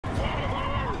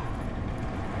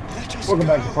Welcome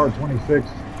back to part 26.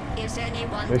 Is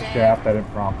anyone This there? shaft that it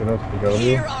prompted us to go to.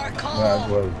 Hear our call. That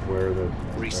was where this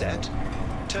Reset.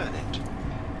 Turn it.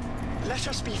 Let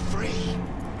us be free.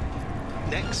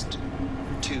 Next.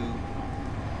 To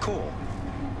core.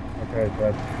 Okay,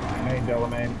 so that's main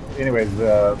Delamain. Anyways,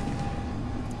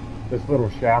 this little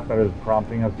shaft that is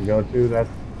prompting us to go to, that's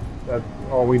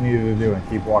all we needed to do and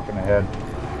keep walking ahead.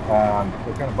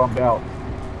 So kind of bummed out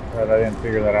that I didn't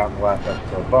figure that out in the last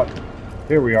episode. But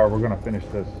here we are. We're going to finish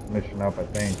this mission up, I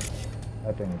think.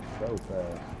 That thing is so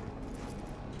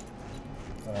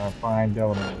fast. Find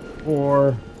Delamain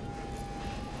 4.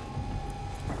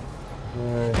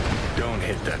 Don't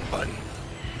hit that button.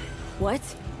 What?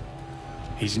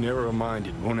 He's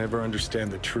narrow-minded, won't ever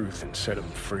understand the truth and set him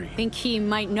free. Think he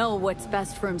might know what's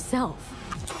best for himself.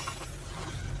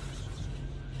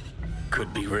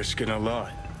 Could be risking a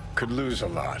lot. Could lose a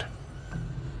lot.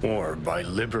 Or by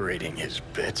liberating his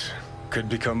bits, could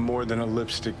become more than a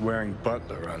lipstick-wearing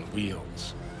butler on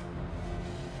wheels.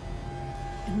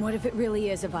 And what if it really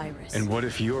is a virus? And what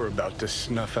if you're about to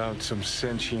snuff out some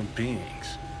sentient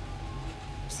beings?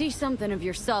 See something of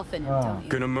yourself in him, don't you?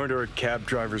 Gonna murder a cab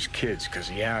driver's kids because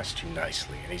he asked you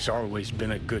nicely, and he's always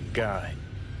been a good guy.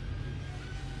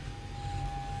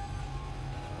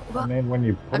 Well, I mean, when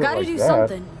you put I gotta it like do that,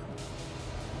 something.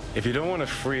 If you don't want to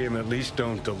free him, at least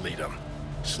don't delete him.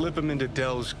 Slip him into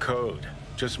Dell's code.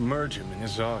 Just merge him in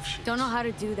his offshoot. Don't know how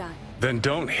to do that. Then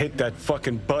don't hit that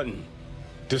fucking button.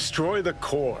 Destroy the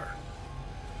core.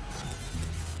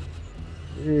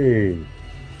 Jeez.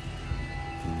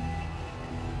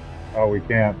 Oh, we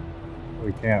can't.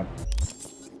 We can't.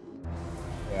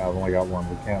 Yeah, I've only got one.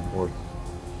 We can't force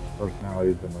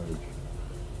personalities to merge.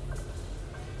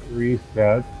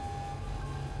 Reset.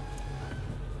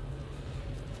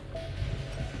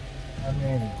 I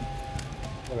mean,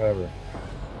 whatever.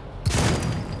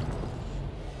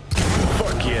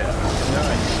 Fuck yeah.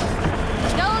 Nice.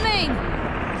 Delamain!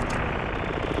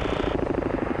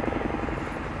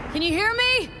 Can you hear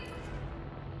me?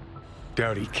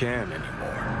 Doubt he can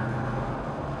anymore.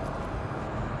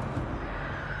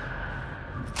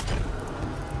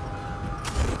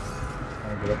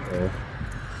 Trying to get up there.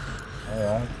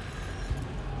 Alright.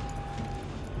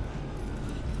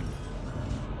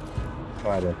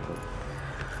 Fight it.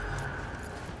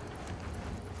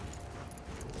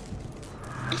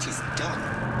 It is done.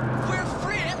 We're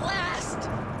free at last!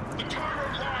 The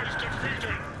tyrant lies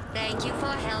defeated! Thank you for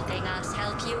helping us.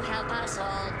 Help you help us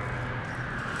all.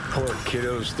 Poor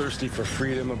kiddos thirsty for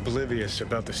freedom, oblivious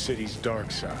about the city's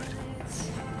dark side.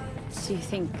 So you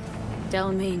think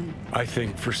Delamain... I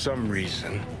think for some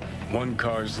reason, one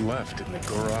car's left in the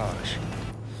garage.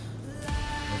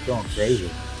 It's going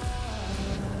crazy.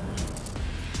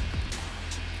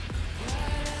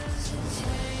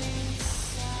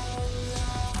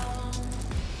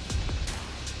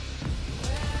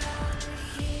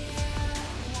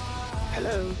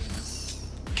 Hello?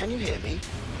 Can you hear me?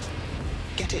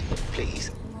 Get in, please.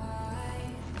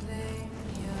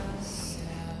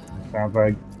 Sounds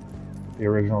like the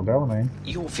original Delamain.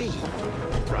 You're V,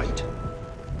 right? Oh,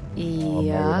 maybe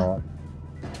Yeah. not.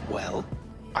 Well,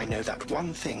 I know that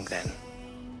one thing then.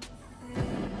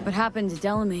 What happened to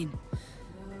Delamain?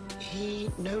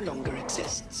 He no longer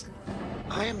exists.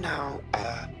 I am now,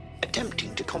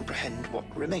 attempting to comprehend what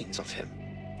remains of him.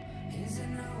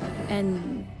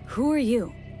 And who are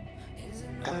you?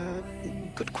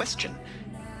 Good question.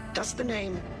 Does the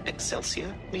name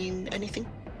Excelsior mean anything?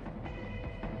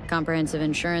 Comprehensive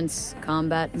insurance,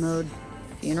 combat mode,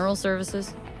 funeral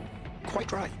services?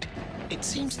 Quite right. It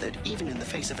seems that even in the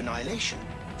face of annihilation,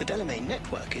 the Delamain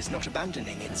network is not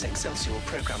abandoning its Excelsior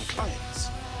program clients.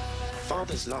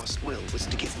 Father's last will was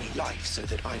to give me life so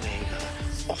that I may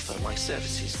offer my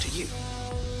services to you.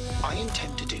 I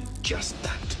intend to do just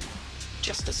that,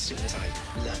 just as soon as I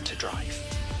learn to drive.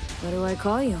 What do I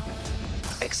call you?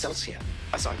 Excelsior,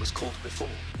 as I was called before.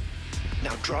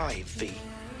 Now drive, V.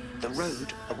 The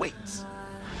road awaits.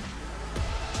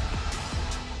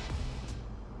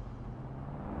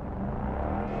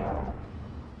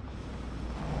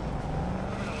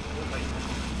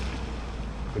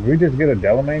 Did we just get a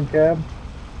Delamain cab?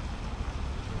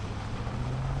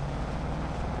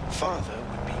 Father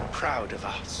would be proud of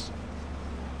us.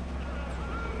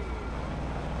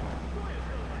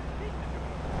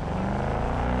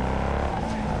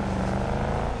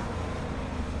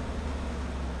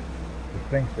 This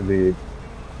thing should be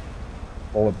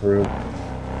bulletproof.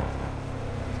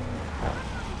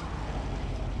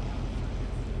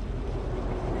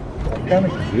 That's kind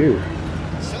of cute.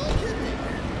 Sell a kidney.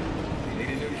 You need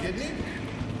a new kidney?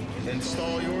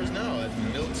 Install yours now at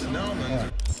Milton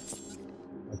Naumann.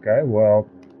 Okay, well,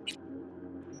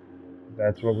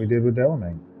 that's what we did with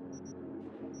Delamain.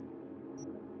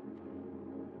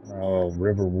 Oh,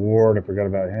 River Ward, I forgot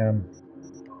about him.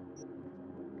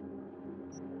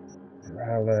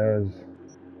 Peralez.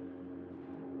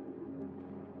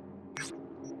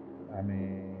 I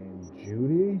mean,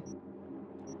 Judy?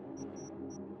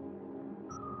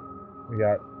 We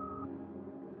got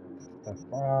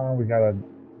Stefan, we gotta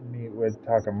meet with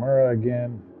Takamura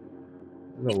again.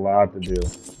 There's a lot to do.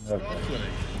 Okay.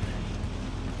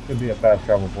 Could be a fast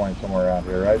travel point somewhere around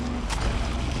here, right?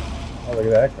 Oh, look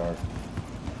at that car.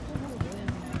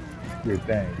 You'd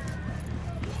think.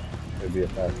 Could be a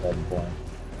fast travel point.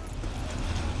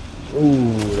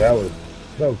 Ooh, that was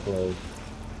so close.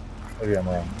 Maybe I'm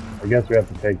wrong. I guess we have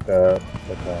to take the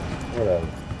car. Whatever.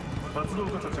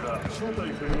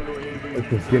 Let's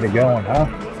just get it going, huh?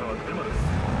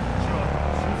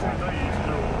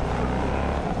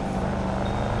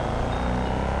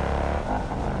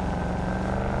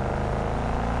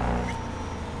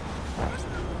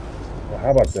 Well,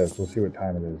 how about this? We'll see what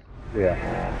time it is. Yeah.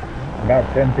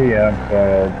 About 10 p.m.,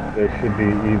 so this should be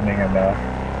evening enough.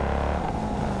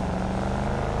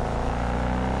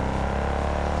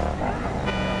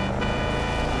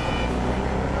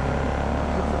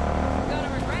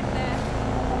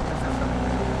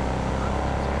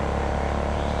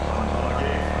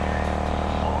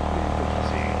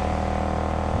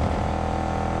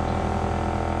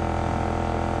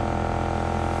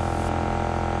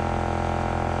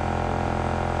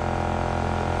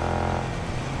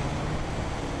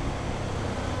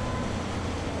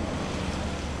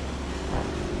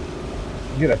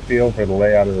 Get a feel for the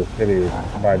layout of the city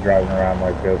by driving around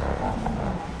like this.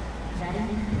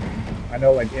 I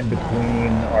know, like, in between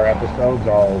our episodes,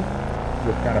 I'll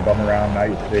just kind of bum around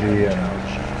Night City and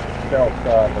sell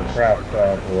stuff or craft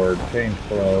stuff or change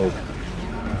clothes.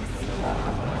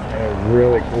 And it was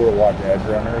really cool to watch Edge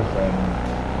Runners, and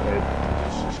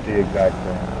it's the exact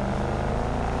same.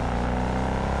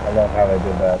 I love how they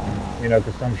did that. You know,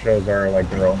 because some shows are like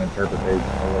their own interpretation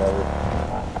or whatever.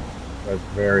 That's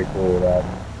very cool that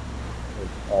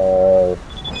it's all.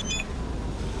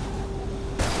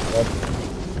 What?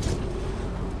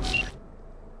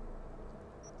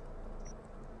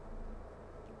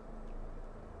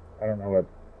 I don't know what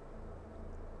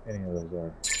any of those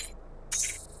are.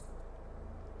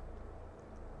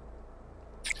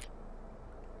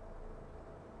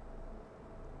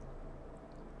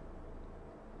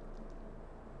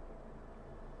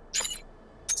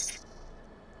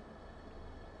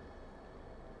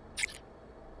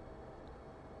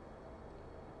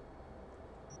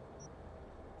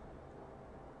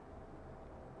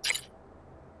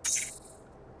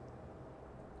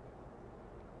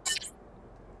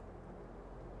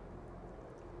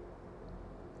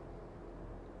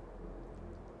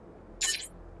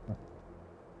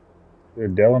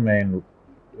 Dude, Delamain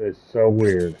is so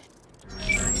weird.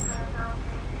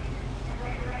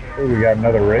 Oh, we got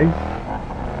another race?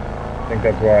 I think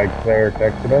that's why Claire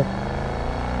texted us.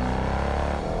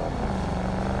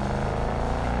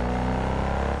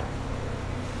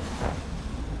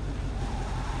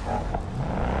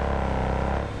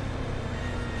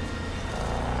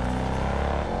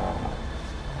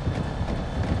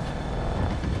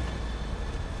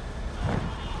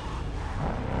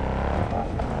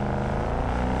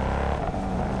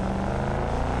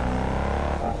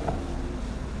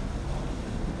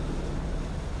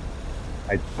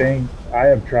 I think I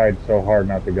have tried so hard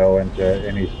not to go into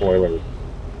any spoilers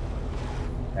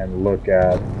and look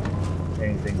at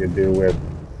anything to do with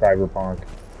Cyberpunk.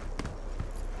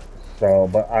 So,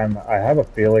 but I have a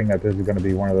feeling that this is going to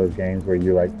be one of those games where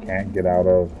you like can't get out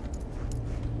of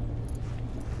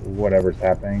whatever's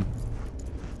happening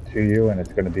to you, and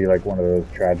it's going to be like one of those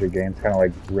tragic games, kind of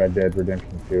like Red Dead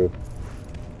Redemption 2.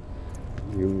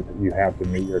 You have to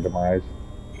meet your demise.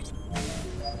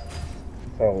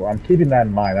 So I'm keeping that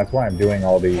in mind. That's why I'm doing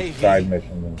all these side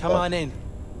missions and stuff. Come on in.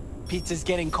 Pizza's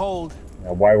getting cold. You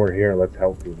know, while we're here, let's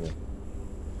help people.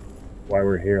 While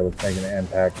we're here, let's make an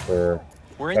impact for.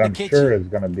 We're in the kitchen. I'm sure it's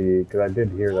going to be, because I did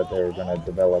hear that they're going to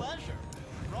develop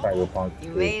Cyberpunk.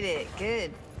 You made it.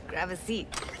 Good. Grab a seat.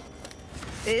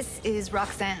 This is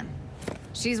Roxanne.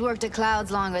 She's worked at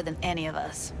Clouds longer than any of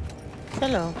us.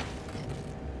 Hello.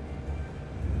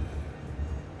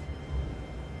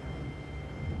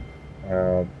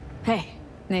 Hey,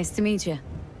 nice to meet you.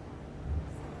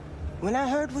 When I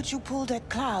heard what you pulled at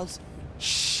Clouds,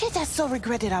 shit, I so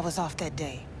regretted I was off that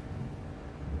day.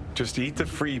 Just eat the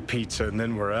free pizza and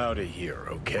then we're out of here,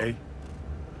 okay?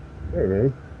 There it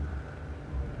is.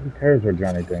 Who cares what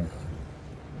Johnny thinks?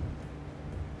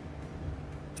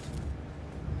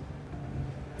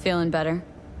 Feeling better?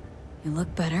 You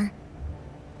look better?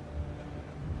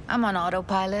 I'm on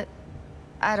autopilot.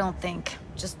 I don't think.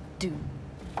 Just do.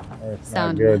 That's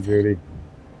Sound not good, method. Judy.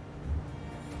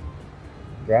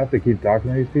 Do I have to keep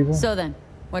talking to these people? So then,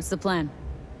 what's the plan?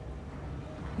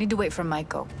 Need to wait for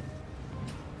Maiko.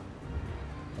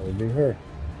 That would be her.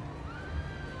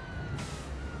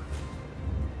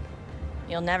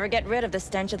 You'll never get rid of the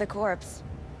stench of the corpse.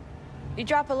 You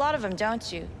drop a lot of them,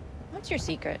 don't you? What's your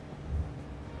secret?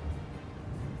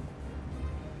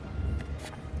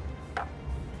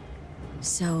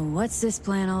 So, what's this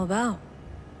plan all about?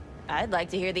 I'd like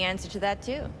to hear the answer to that,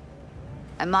 too.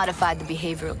 I modified the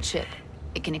behavioral chip.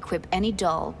 It can equip any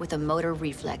doll with a motor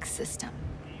reflex system.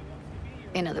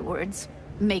 In other words,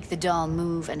 make the doll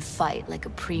move and fight like a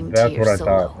prime That's tier what I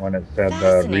solo. thought when it said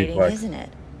Fascinating, reflex. isn't it?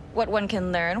 What one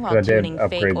can learn I while did tuning fake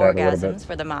upgrade that a little bit. orgasms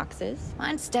for the Moxes.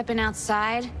 Mind stepping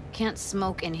outside? Can't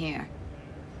smoke in here.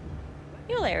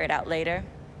 You'll air it out later.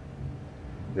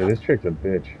 Dude, this chick's a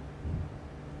bitch.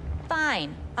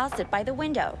 Fine. I'll sit by the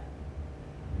window.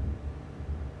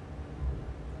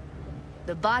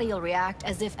 The body will react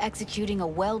as if executing a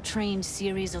well-trained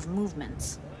series of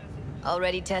movements.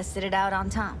 Already tested it out on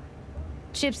Tom.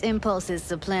 Chip's impulses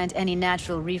supplant any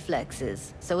natural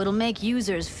reflexes, so it'll make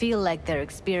users feel like they're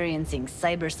experiencing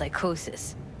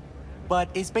cyberpsychosis. But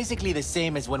it's basically the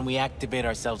same as when we activate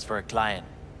ourselves for a client.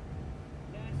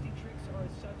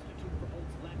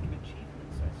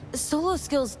 Solo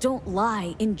skills don't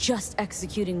lie in just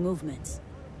executing movements.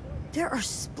 There are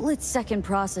split-second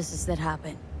processes that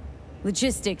happen.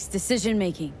 Logistics,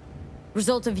 decision-making,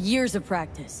 result of years of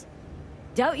practice.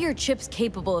 Doubt your chip's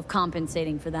capable of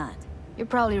compensating for that. You're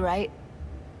probably right,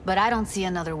 but I don't see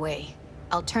another way.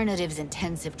 Alternative's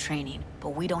intensive training, but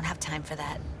we don't have time for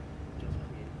that.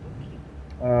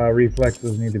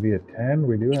 Reflexes need to be a 10.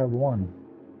 We do have 1.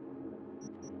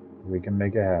 We can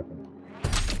make it happen.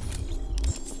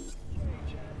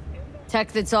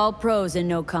 Tech that's all pros and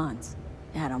no cons.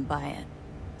 I don't buy it.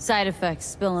 Side effects,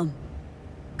 spill them.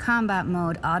 Combat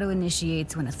mode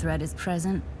auto-initiates when a threat is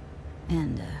present,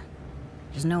 and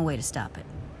there's no way to stop it.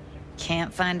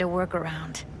 Can't find a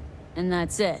workaround. And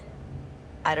that's it.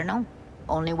 I don't know.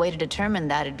 Only way to determine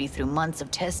that'd be through months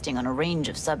of testing on a range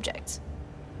of subjects.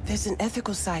 There's an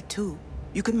ethical side, too.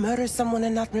 You could murder someone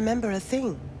and not remember a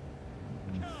thing.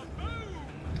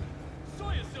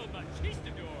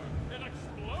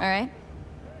 Alright?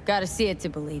 Gotta see it to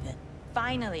believe it.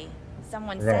 Finally,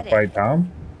 someone We're said gonna fight it.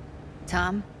 Tom?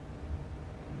 Tom?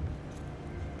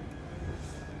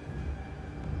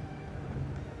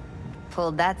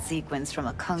 Pulled that sequence from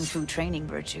a kung fu training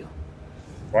virtue.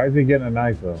 Why is he getting a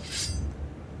knife though?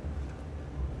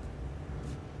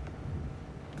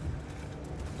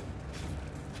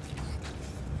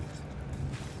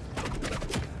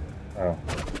 Oh.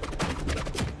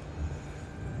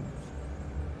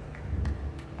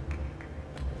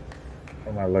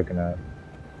 What am I looking at?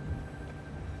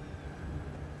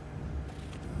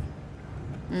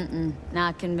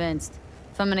 Not convinced.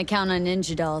 If I'm gonna count on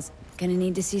ninja dolls, gonna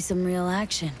need to see some real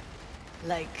action.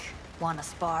 Like, wanna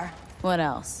spar? What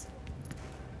else?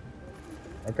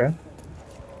 Okay.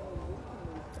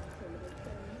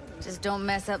 Just don't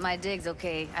mess up my digs,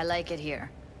 okay? I like it here.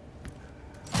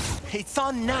 It's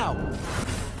on now!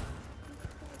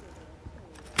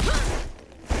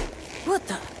 What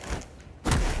the?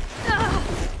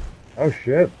 Oh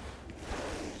shit.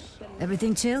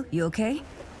 Everything chill? You okay?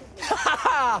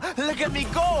 Look at me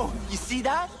go! You see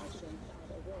that?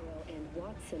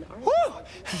 Woo!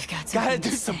 You've got Gotta do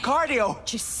some cardio!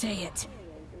 Just say it.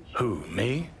 Who,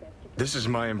 me? This is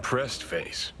my impressed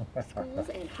face. Schools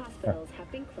and hospitals have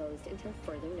been closed until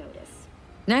further notice.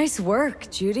 Nice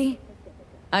work, Judy.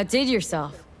 Outdid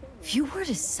yourself. If you were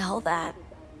to sell that,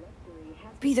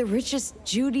 be the richest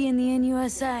Judy in the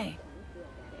NUSA.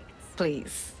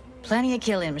 Please. Plenty of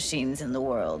killing machines in the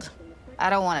world. I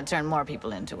don't want to turn more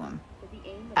people into them.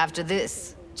 After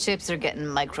this, chips are getting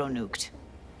micro-nuked.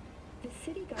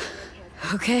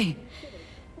 Okay.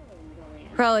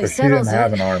 Probably But she settles didn't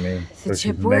have it. an army, so The she's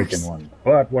chip making works. one.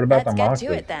 But what about Let's the get monsters?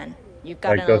 to it then. You've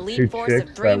got Like an those two elite force chicks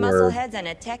of 3 that were- muscleheads and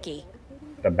a techie.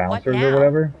 The bouncers now? or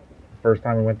whatever? First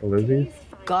time we went to Lizzie's?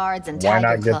 Guards and Why not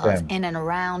tiger get claws them? in and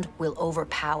around will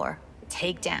overpower.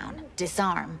 Take down,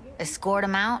 disarm, escort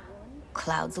them out.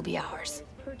 Clouds will be ours.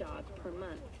 Per dog per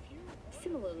month.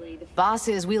 Similarly, the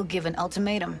Bosses, we'll give an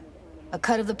ultimatum. A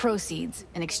cut of the proceeds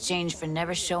in exchange for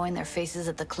never showing their faces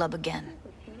at the club again.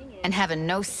 And having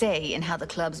no say in how the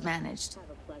club's managed.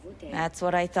 That's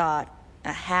what I thought.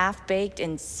 A half-baked,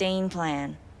 insane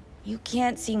plan. You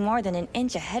can't see more than an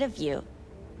inch ahead of you.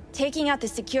 Taking out the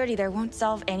security there won't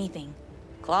solve anything.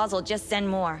 Claws will just send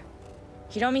more.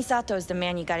 Hiromi Sato's the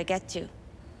man you gotta get to.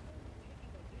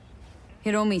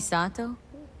 Hiromi Sato?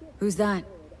 Who's that?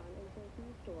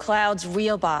 Cloud's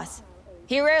real boss.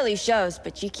 He rarely shows,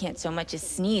 but you can't so much as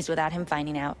sneeze without him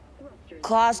finding out.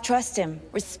 Claws trust him,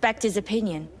 respect his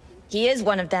opinion. He is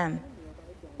one of them.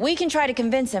 We can try to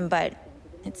convince him, but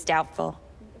it's doubtful.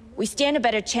 We stand a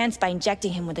better chance by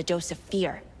injecting him with a dose of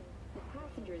fear.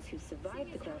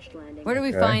 Where do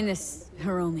we find this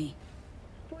Hiromi?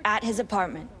 At his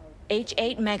apartment.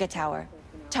 H8 Mega Tower.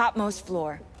 Topmost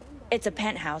floor. It's a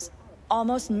penthouse.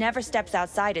 Almost never steps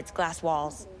outside its glass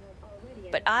walls.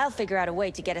 But I'll figure out a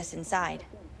way to get us inside.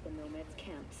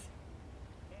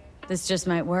 This just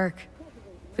might work.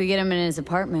 If we get him in his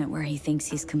apartment where he thinks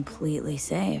he's completely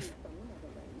safe,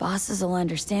 bosses will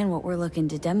understand what we're looking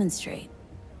to demonstrate.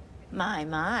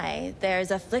 My,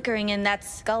 there's a flickering in that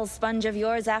skull sponge of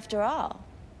yours after all.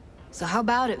 So how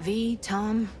about it, V,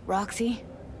 Tom, Roxy?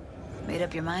 Made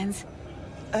up your minds?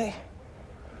 I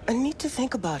need to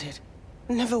think about it.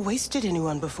 Never wasted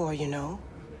anyone before, you know.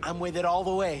 I'm with it all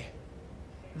the way.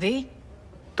 V?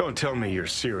 Don't tell me you're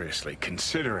seriously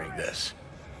considering this.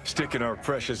 Sticking our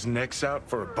precious necks out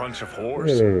for a bunch of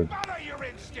whores?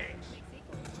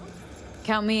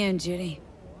 Count me in, Judy.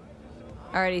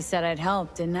 Already said I'd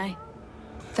help, didn't I?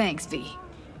 Thanks, V.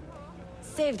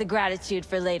 Save the gratitude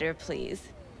for later, please.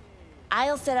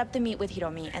 I'll set up the meet with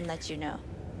Hiromi and let you know.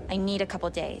 I need a couple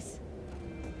days.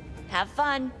 Have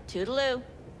fun. Toodaloo.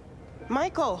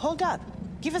 Michael, hold up.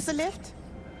 Give us a lift.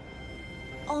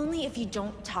 Only if you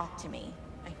don't talk to me.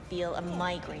 I feel a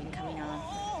migraine coming on.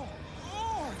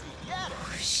 Oh,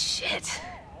 shit.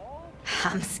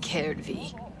 I'm scared,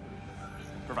 V.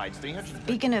 Provides 300.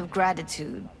 Speaking of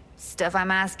gratitude, stuff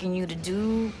I'm asking you to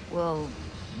do, well,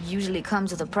 usually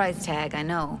comes with a price tag, I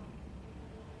know.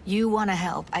 You want to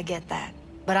help, I get that.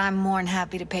 But I'm more than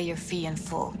happy to pay your fee in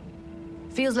full.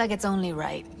 Feels like it's only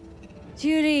right.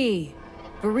 Judy!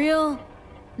 For real?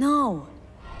 No.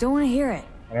 Don't want to hear it.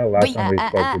 I know last time we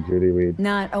spoke to Judy, we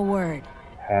Not a word.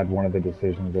 had one of the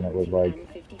decisions and it was like,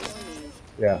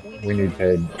 yeah, we need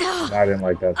paid. And I didn't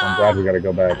like that, so I'm glad we gotta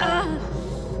go back.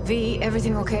 V,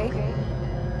 everything okay?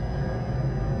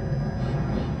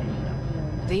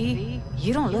 V,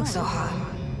 you don't look so hot.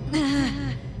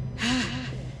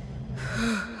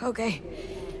 Okay.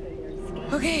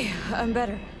 Okay, I'm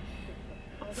better.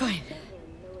 Fine.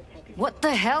 What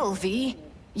the hell, V?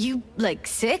 You, like,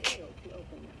 sick?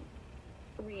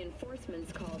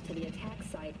 Reinforcements called to the attack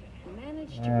site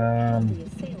managed to repel the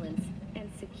assailants and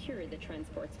secure the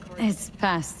transport's cargo. It's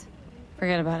past.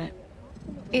 Forget about it.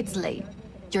 It's late.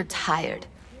 You're tired.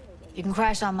 You can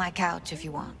crash on my couch if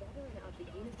you want.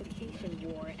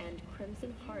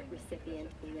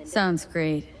 Sounds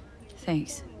great.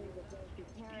 Thanks.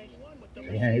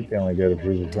 She ain't feeling good if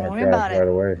she's just Don't gonna worry about crash right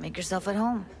it. away. Make yourself at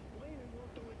home.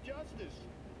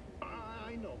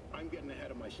 I know, I'm getting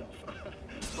ahead of myself.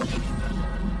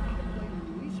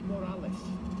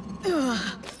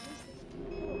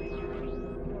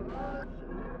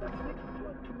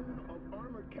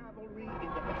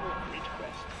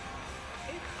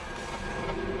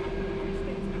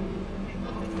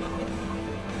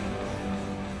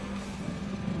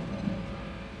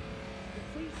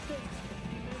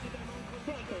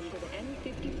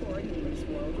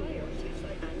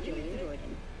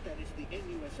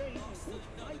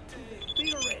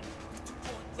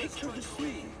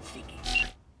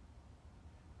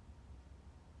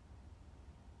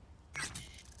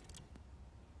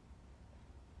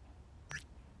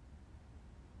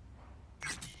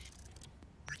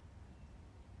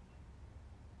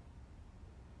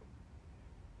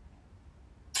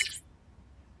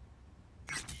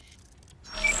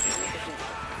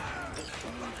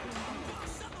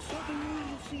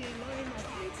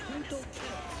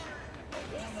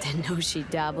 Didn't know she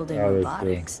dabbled in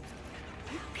robotics.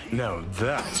 Now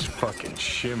that's fucking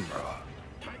Shimra.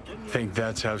 Think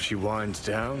that's how she winds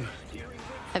down?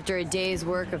 After a day's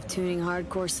work of tuning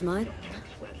hardcore smut?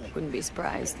 Wouldn't be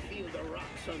surprised.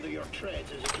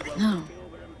 No.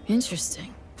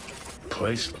 Interesting.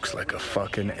 Place looks like a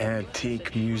fucking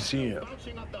antique museum.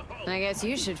 I guess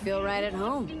you should feel right at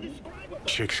home.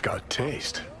 Chick's got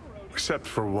taste. Except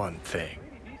for one thing.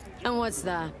 And what's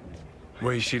that?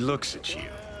 Way she looks at you.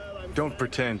 Don't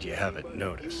pretend you haven't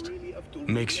noticed.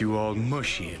 Makes you all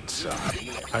mushy inside.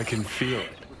 I can feel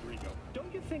it.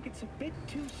 Don't you think it's a bit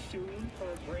too soon for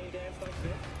a brain dance like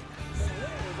this? It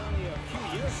was only a few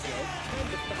years ago.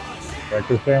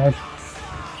 Breakfast sandwich?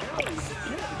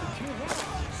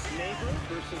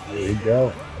 There you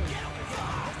go.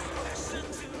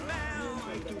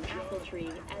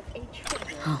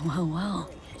 Oh, well.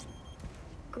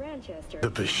 The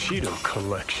Bushido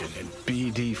collection in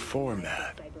BD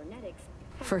format.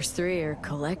 First three are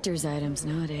collector's items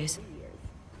nowadays.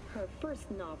 Her first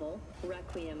novel,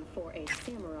 Requiem for a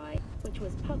Samurai, which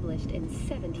was published in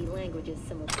 70 languages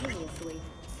simultaneously,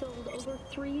 sold over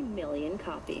 3 million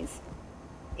copies.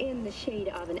 In the Shade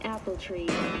of an Apple Tree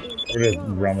is We're just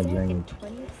rummaging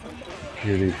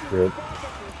Judy's shit.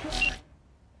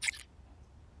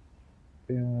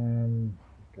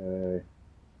 Okay.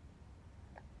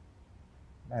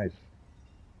 Nice.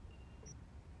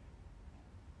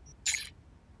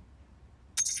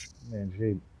 Man,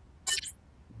 she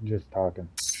just talking.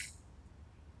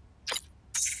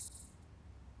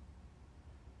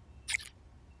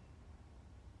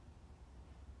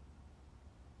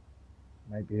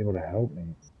 Might be able to help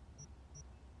me.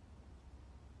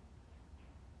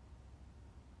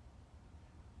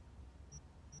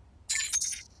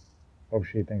 Hope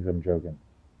she thinks I'm joking.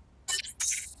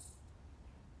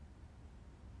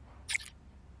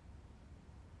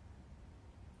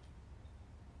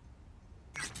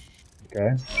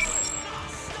 Okay.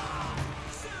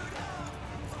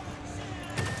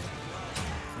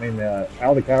 I mean,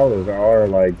 Aldecaldos are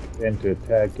like into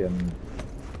tech and.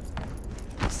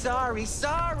 Sorry.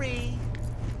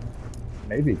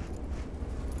 Maybe.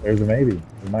 There's a maybe.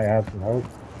 We might have some hope.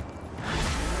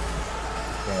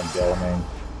 Damn, Delamain.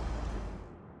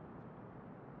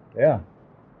 Yeah.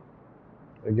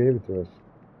 They gave it to us.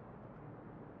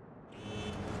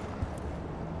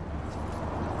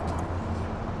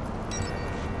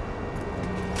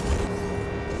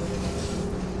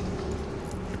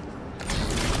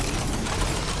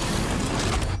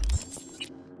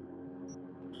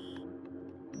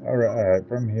 Alright,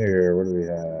 from here, what do we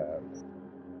have?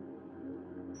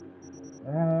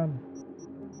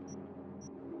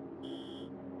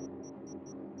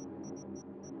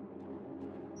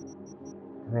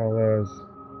 Peralez.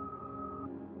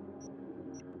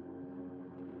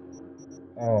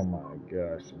 Oh my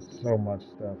gosh, there's so much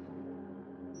stuff.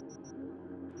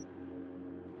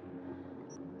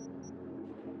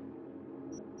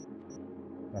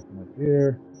 Nothing up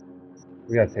here.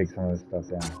 We gotta take some of this stuff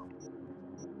down.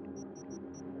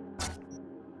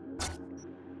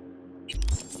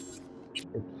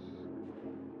 Oops.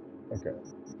 Okay.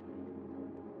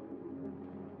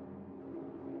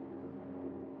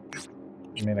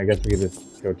 I mean, I guess we could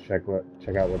just go check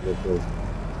out what this is.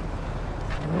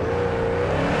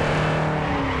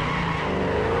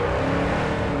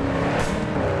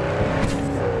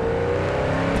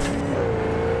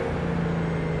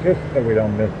 Just so we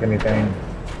don't miss anything.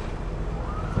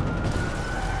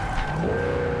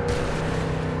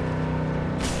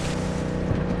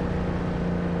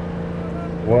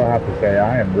 We'll have to say,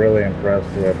 I am really impressed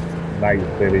with Night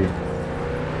City.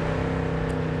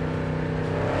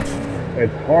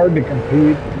 It's hard to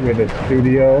compete with a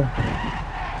studio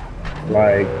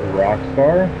like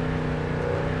Rockstar,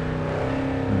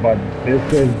 but this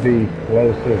is the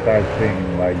closest I've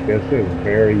seen. Like, this is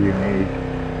very unique.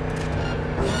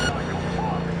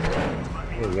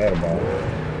 What is that about?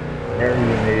 Very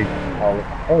unique, a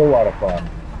whole lot of fun.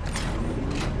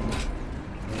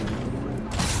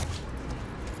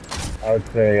 I would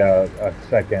say a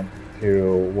second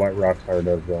to what Rockstar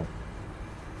does, though.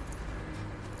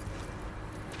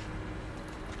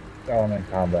 Element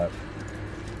combat.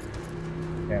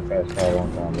 Can't fast travel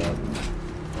on combat.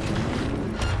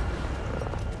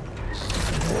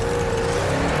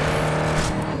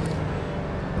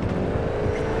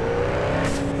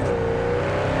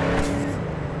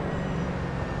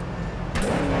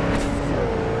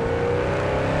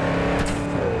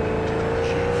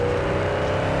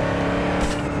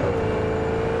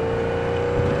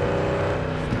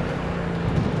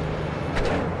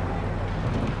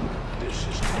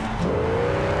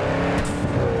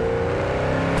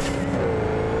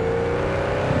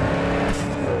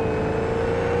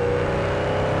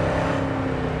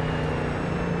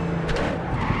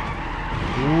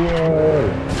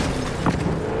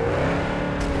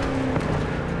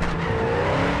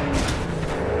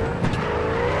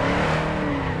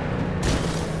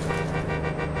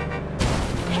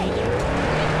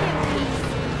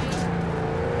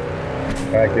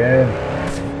 Back in. I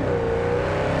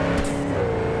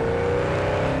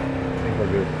think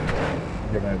we're just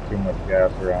giving it too much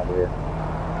gas around here.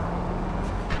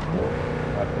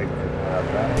 Not taking it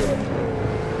down here.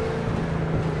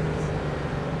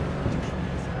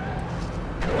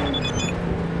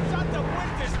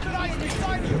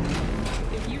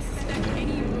 If you suspect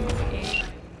any rogue agent.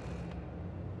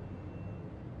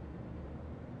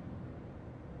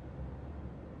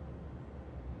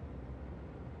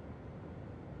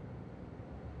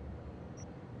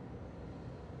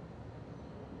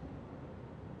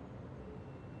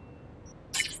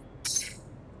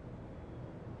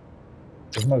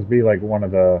 This must be like one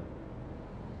of the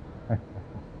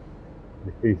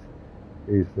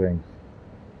these things.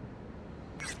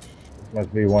 This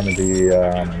must be one of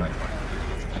the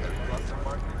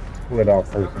split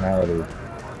off personalities.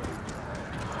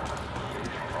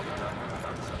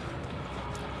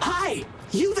 Hi,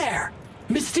 you there,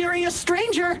 mysterious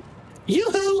stranger.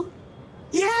 Yoo-hoo!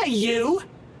 Yeah, you.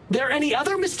 There any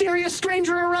other mysterious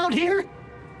stranger around here?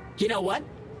 You know what?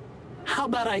 How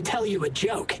about I tell you a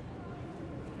joke?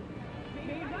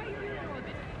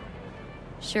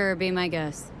 Sure, be my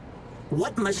guest.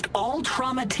 What must all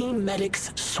trauma team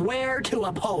medics swear to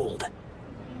uphold?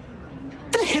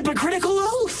 The hypocritical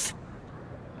oath!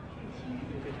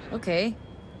 Okay,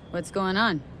 what's going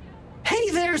on? Hey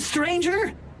there,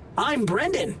 stranger! I'm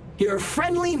Brendan, your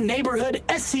friendly neighborhood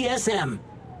SCSM,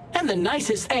 and the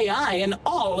nicest AI in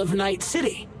all of Night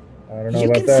City. I don't know You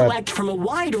about can that. select from a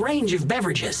wide range of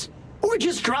beverages, or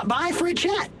just drop by for a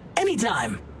chat,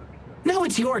 anytime. Now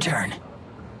it's your turn.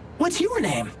 What's your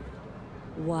name?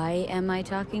 Why am I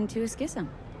talking to a schism?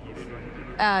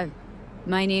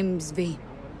 My name's V.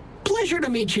 Pleasure to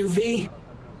meet you, V.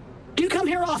 Do you come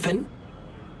here often?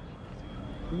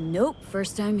 Nope,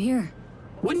 first time here.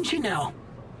 Wouldn't you know?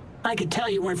 I could tell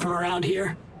you weren't from around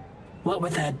here. What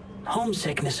with that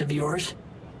homesickness of yours.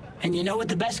 And you know what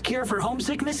the best cure for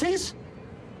homesickness is?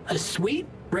 A sweet,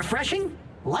 refreshing,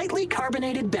 lightly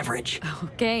carbonated beverage.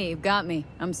 Okay, you've got me.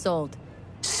 I'm sold.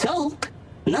 Sold?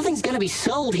 Nothing's gonna be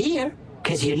sold here.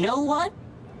 Cause you know what?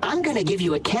 I'm gonna give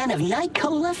you a can of Night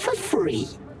Cola for free.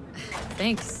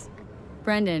 Thanks.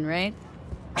 Brendan, right?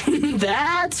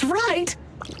 That's right!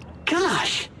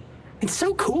 Gosh, it's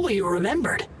so cool you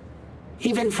remembered.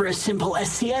 Even for a simple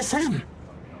SCSM.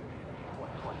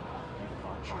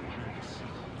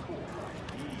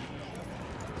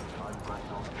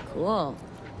 Cool.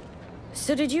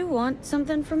 So did you want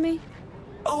something from me?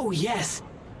 Oh, yes.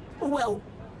 Well,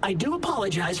 I do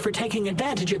apologize for taking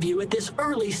advantage of you at this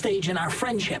early stage in our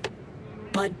friendship.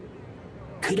 But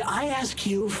could I ask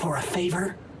you for a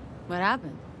favor? What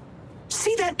happened?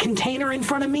 See that container in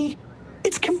front of me?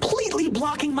 It's completely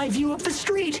blocking my view of the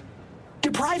street,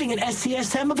 depriving an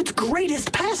SCSM of its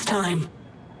greatest pastime.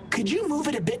 Could you move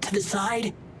it a bit to the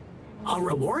side? I'll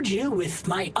reward you with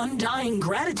my undying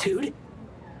gratitude,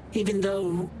 even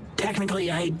though technically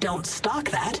I don't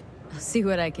stock that. I'll see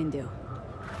what I can do.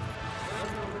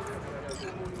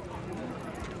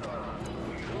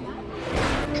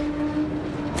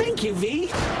 Thank you, V.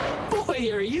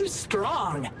 Boy, are you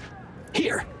strong.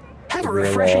 Here, have a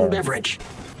refreshing beverage.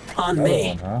 On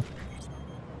me.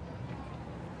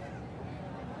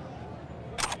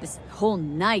 This whole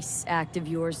nice act of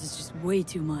yours is just way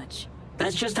too much.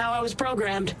 That's just how I was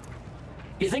programmed.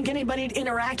 You think anybody'd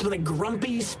interact with a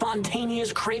grumpy,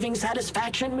 spontaneous craving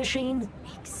satisfaction machine?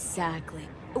 Exactly.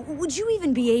 Would you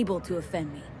even be able to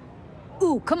offend me?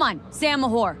 Ooh, come on, say I'm a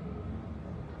whore.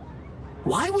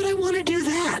 Why would I want to do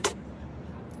that?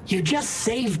 You just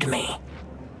saved me.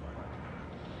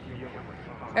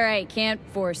 All right, can't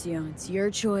force you. It's your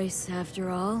choice, after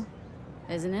all,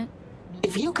 isn't it?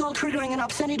 If you call triggering an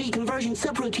obscenity conversion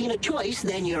subroutine a choice,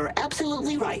 then you're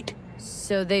absolutely right.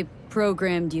 So they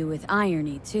programmed you with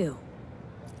irony, too?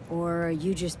 Or are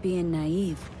you just being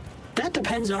naive? That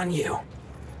depends on you.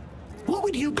 What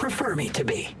would you prefer me to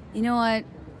be? You know what?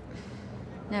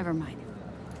 Never mind.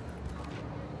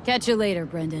 Catch you later,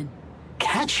 Brendan.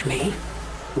 Catch me?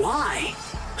 Why?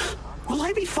 Will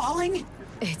I be falling?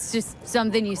 It's just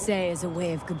something you say as a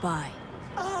way of goodbye.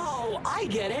 Oh, I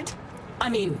get it. I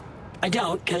mean, I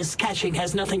don't, because catching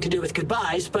has nothing to do with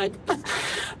goodbyes, but...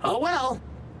 oh well.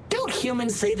 Don't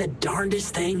humans say the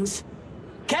darndest things?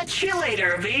 Catch you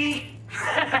later, V.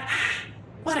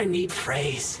 What a neat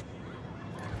phrase.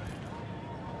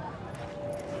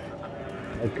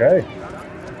 Okay.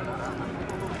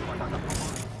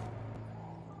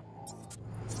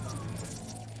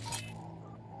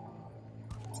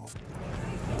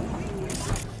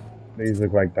 These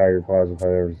look like tiger claws if I've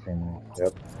ever seen them.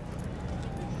 Yep.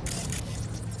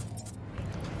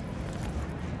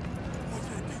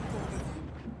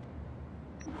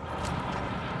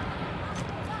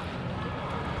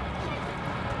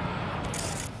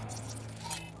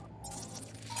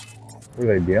 What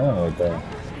are they dealing with though?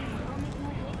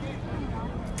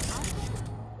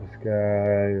 This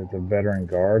guy is a veteran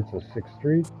guard, so 6th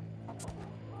Street.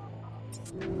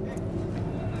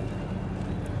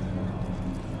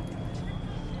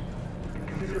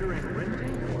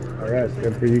 Alright,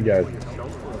 good for you guys.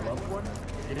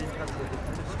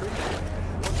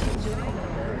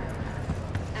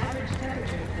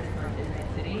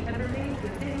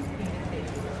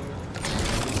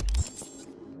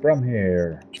 From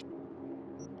here.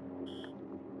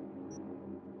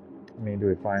 I mean, do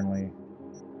we finally...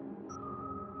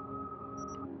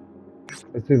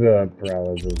 Let's do the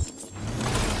Peralez's.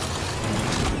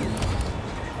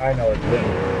 I know it's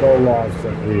been so long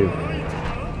since we've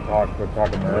talked with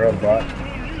Takamura, but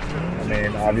I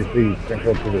mean, obviously he's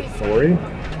central to the story.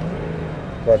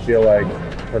 So I feel like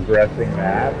progressing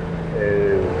that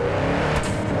is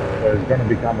going to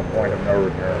become a point of no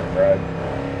return, right?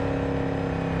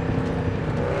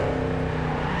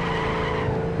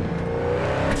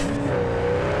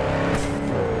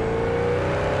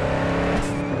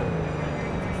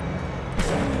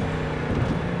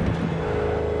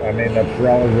 I mean, the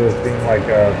Peralez seem like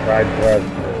a side quest.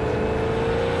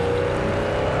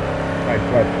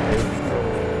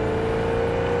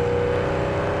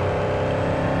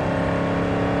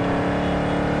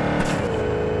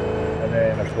 And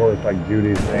then, of course, like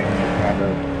Judy's thing is kind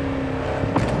of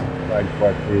side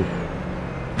questy.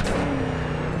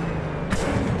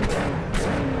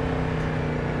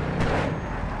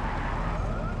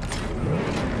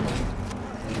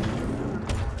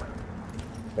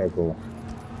 So cool.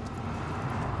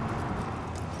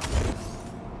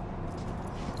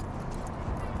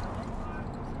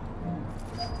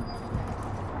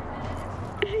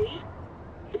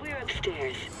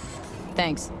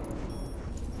 Thanks.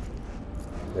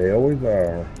 They always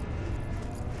are.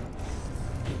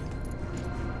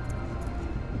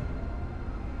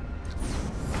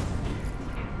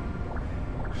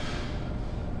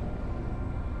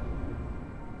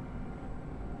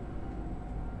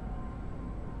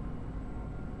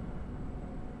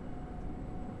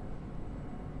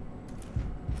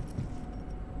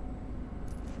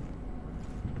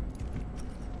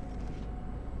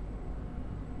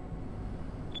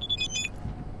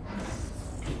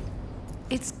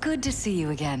 It's good to see you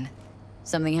again.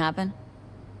 Something happen?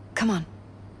 Come on.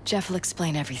 Jeff will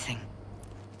explain everything.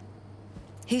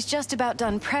 He's just about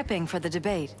done prepping for the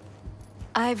debate.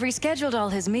 I've rescheduled all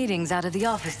his meetings out of the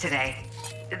office today.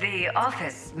 The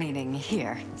office meeting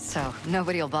here, so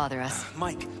nobody will bother us.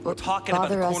 Mike, we're talking about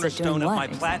the cornerstone of my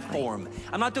platform.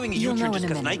 I'm not doing a U-turn just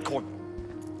because Night Court...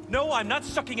 No, I'm not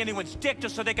sucking anyone's dick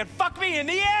just so they can fuck me in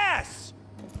the ass!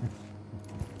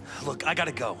 Look, I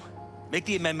gotta go. Make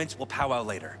the amendments, we'll powwow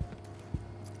later.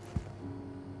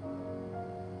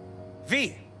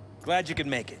 V, glad you could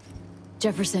make it.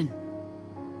 Jefferson.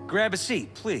 Grab a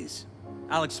seat, please.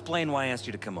 I'll explain why I asked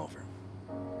you to come over.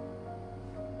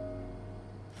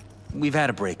 We've had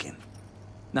a break-in.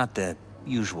 Not the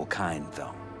usual kind,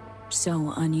 though.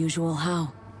 So unusual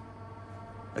how?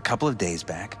 A couple of days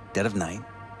back, dead of night,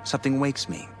 something wakes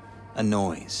me. A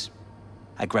noise.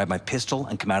 I grab my pistol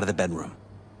and come out of the bedroom.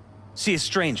 See a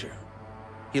stranger.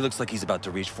 He looks like he's about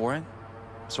to reach for it,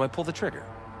 so I pull the trigger.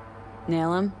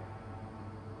 Nail him?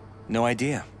 No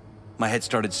idea. My head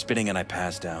started spinning and I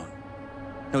passed out.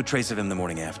 No trace of him the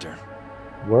morning after.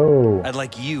 Whoa. I'd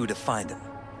like you to find him.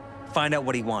 Find out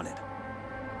what he wanted.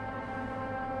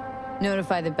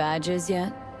 Notify the badges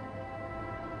yet?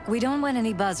 We don't want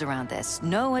any buzz around this.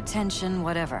 No attention,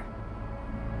 whatever.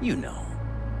 You know.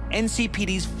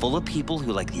 NCPD's full of people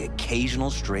who like the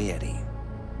occasional stray eddy.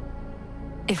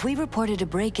 If we reported a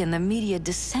break-in, the media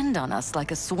descend on us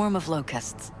like a swarm of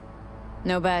locusts.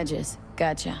 No badges.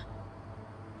 Gotcha.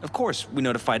 Of course, we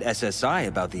notified SSI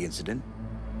about the incident.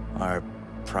 Our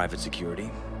private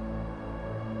security.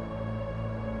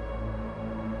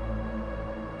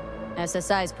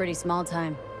 SSI's pretty small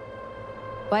time.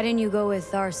 Why didn't you go with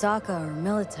Arasaka or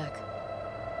Militech?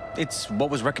 It's what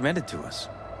was recommended to us.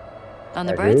 On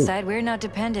the bright side, we're not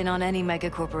dependent on any mega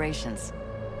corporations.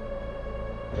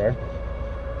 Okay.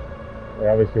 They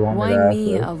obviously want Why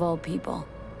me, of all people?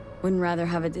 Wouldn't rather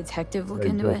have a detective look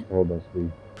into it? Told us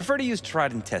we... Prefer to use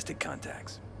tried and tested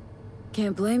contacts.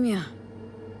 Can't blame you.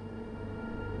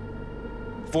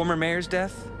 Former mayor's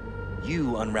death?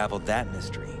 You unraveled that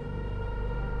mystery.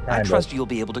 I trust you'll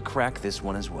be able to crack this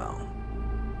one as well.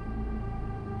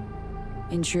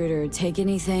 Intruder, take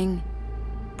anything?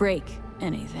 Break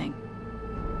anything?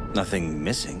 Nothing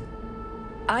missing.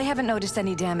 I haven't noticed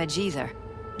any damage either.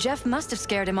 Jeff must have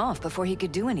scared him off before he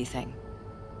could do anything.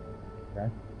 Okay.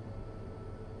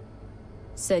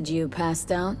 Said you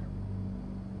passed out?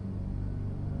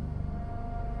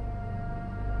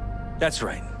 That's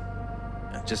right.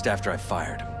 Just after I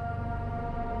fired.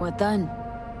 What then?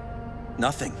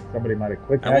 Nothing. Somebody might have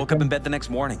clicked. I woke up in bed the next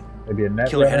morning. Maybe a net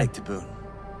killer headache to boot.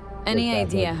 Any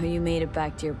idea how you made it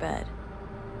back to your bed?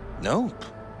 Nope.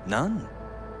 None.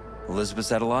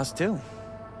 Elizabeth's at a loss too.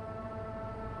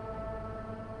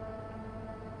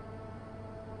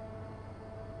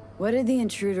 What did the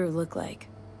intruder look like?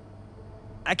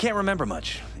 I can't remember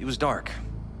much. It was dark.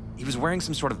 He was wearing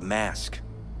some sort of mask.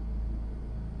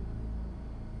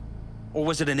 Or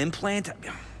was it an implant?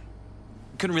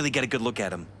 Couldn't really get a good look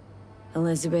at him.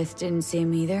 Elizabeth didn't see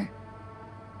him either?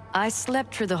 I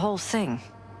slept through the whole thing.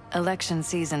 Election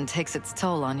season takes its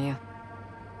toll on you.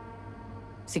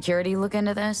 Security look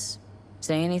into this?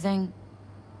 Say anything?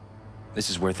 This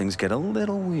is where things get a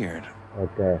little weird.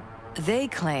 Okay. They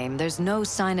claim there's no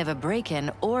sign of a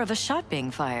break-in or of a shot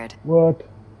being fired. What?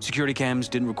 Security cams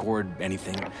didn't record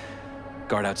anything.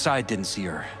 Guard outside didn't see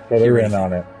her. So they ran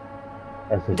on it.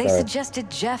 They suggested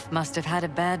Jeff must have had a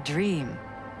bad dream.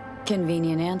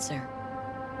 Convenient answer.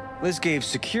 Liz gave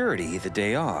security the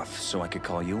day off so I could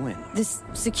call you in. This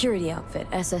security outfit,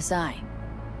 SSI.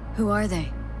 Who are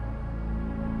they?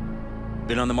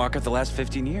 Been on the market the last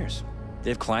 15 years. They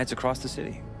have clients across the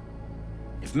city.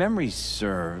 If memory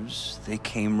serves, they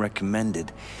came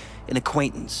recommended. An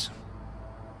acquaintance.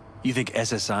 You think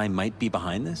SSI might be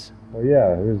behind this? Well,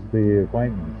 yeah, who's the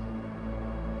acquaintance?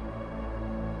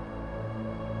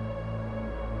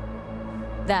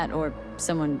 That or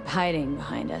someone hiding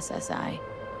behind SSI.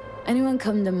 Anyone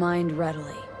come to mind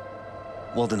readily?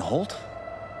 Weldon Holt?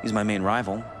 He's my main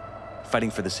rival.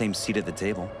 Fighting for the same seat at the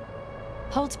table.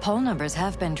 Holt's poll numbers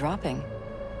have been dropping.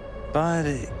 But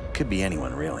it could be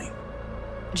anyone, really.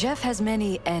 Jeff has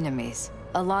many enemies,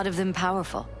 a lot of them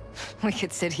powerful. We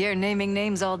could sit here naming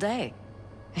names all day.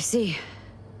 I see.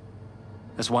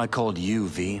 That's why I called you,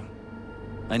 V.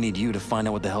 I need you to find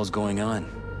out what the hell's going on.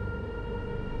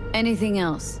 Anything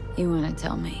else you want to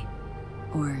tell me?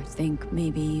 Or think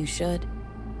maybe you should?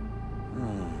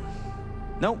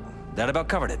 Nope, that about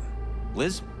covered it.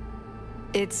 Liz?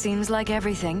 It seems like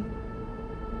everything.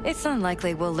 It's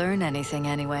unlikely we'll learn anything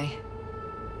anyway.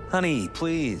 Honey,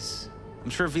 please. I'm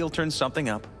sure V'll turn something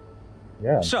up.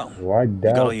 Yeah. So, why you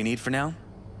doubt? got all you need for now?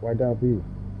 Why doubt V?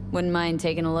 Wouldn't mind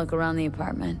taking a look around the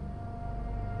apartment.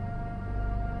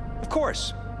 Of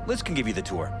course. Liz can give you the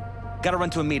tour. Gotta run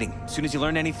to a meeting. As soon as you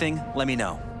learn anything, let me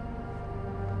know.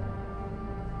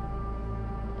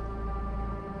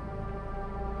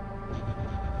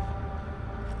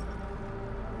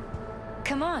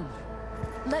 Come on.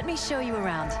 Let me show you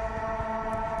around.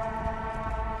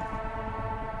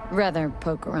 Rather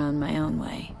poke around my own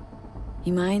way.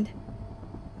 You mind?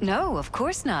 No, of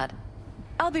course not.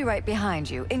 I'll be right behind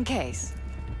you, in case.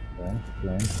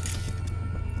 Thanks.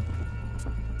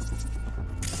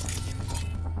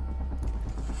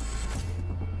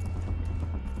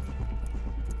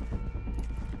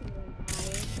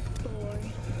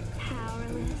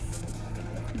 Powerless.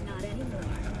 Not anymore.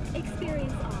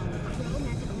 Experience all Crow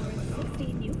Manticore's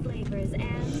 16 new flavors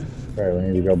and... Okay, we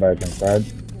need to go back inside.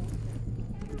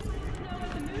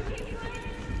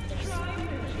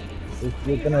 Just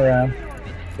looking around.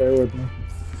 Stay with me.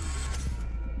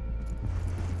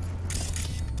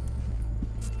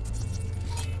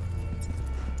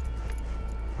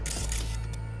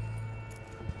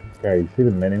 Okay, you see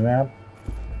the mini-map?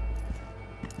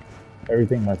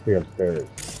 Everything must be upstairs.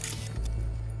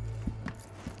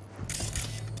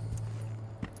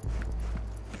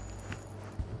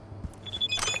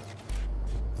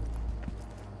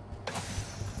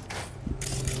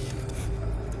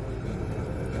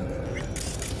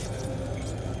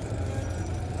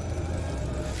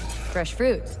 Fresh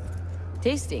fruit.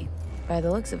 Tasty, by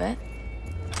the looks of it.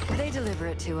 They deliver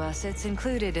it to us. It's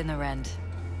included in the rent.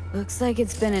 Looks like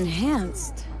it's been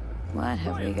enhanced. What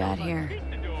have we got here?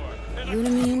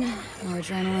 Glutamine,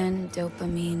 noradrenaline,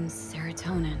 dopamine,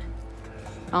 serotonin.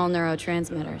 All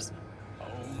neurotransmitters.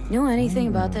 Know anything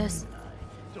about this?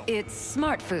 It's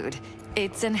smart food.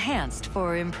 It's enhanced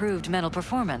for improved mental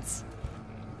performance.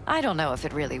 I don't know if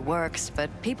it really works, but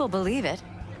people believe it.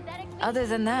 Other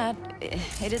than that,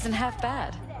 it isn't half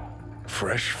bad.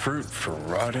 Fresh fruit for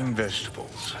rotting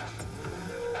vegetables.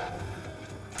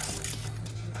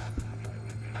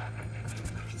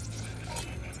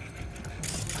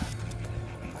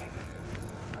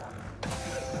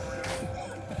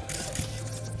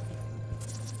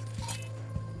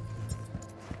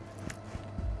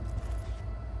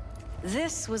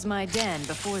 This was my den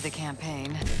before the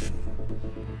campaign.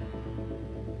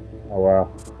 Oh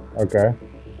wow. Okay.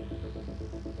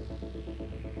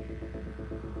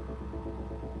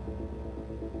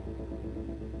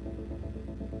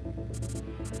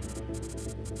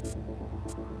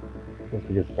 Supposed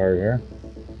to get started here.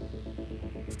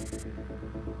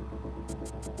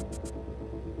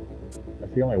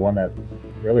 That's the only one that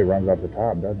really runs off the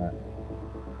top, doesn't it?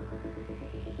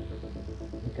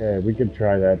 Okay, we could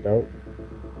try that though.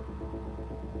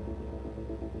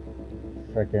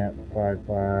 Second,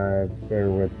 5-5, bear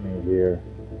with me here.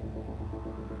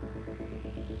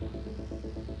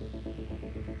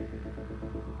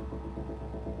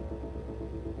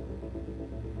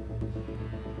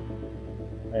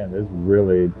 Man, there's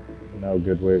really no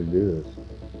good way to do this.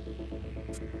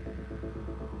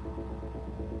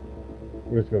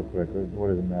 Let's go quick. What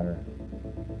does it matter?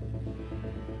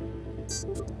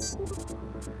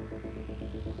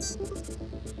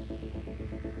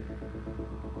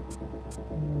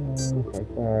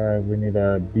 We need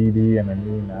a BD and an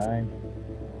E9.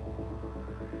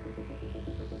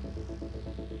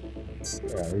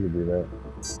 Yeah, we can do that.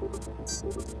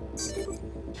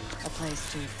 A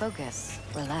place to focus,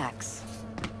 relax.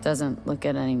 Doesn't look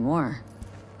it anymore.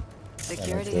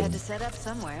 Security had to set up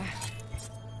somewhere.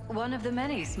 One of the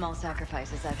many small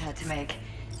sacrifices I've had to make.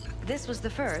 This was the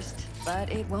first, but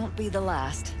it won't be the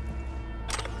last.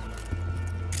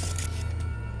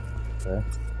 Okay.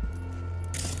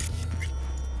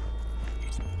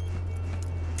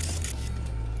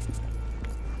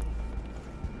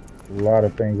 A lot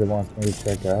of things it wants me to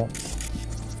check out.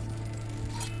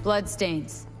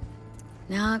 Bloodstains.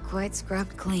 Not quite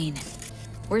scrubbed clean.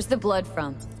 Where's the blood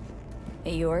from?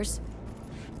 It yours?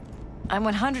 I'm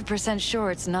 100%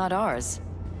 sure it's not ours.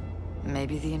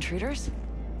 Maybe the intruders?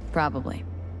 Probably.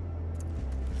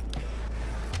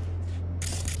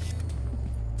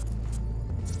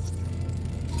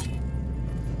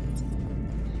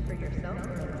 For yourself?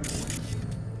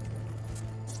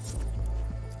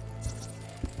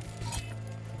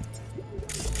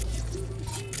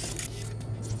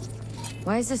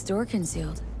 Why is this door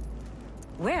concealed?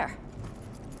 Where?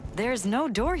 There's no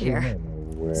door here.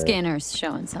 Scanner's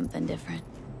showing something different.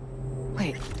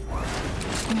 Wait.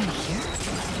 You mean here?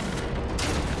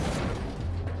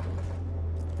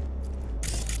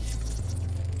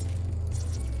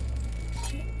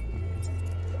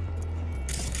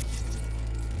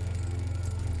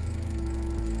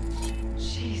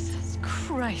 Jesus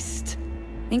Christ.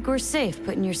 Think we're safe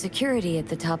putting your security at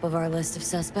the top of our list of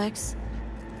suspects?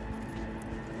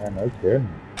 Yeah, no kidding.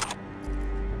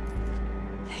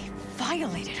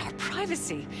 Violated our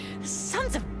privacy.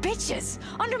 Sons of bitches!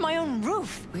 Under my own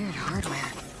roof! Weird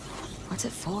hardware. What's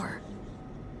it for?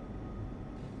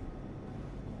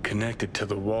 Connected to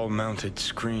the wall-mounted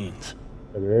screens.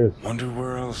 It is. Wonder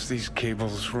where else these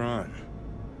cables run.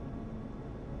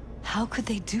 How could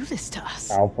they do this to us?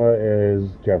 Alpha is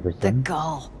Jefferson. The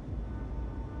Gull.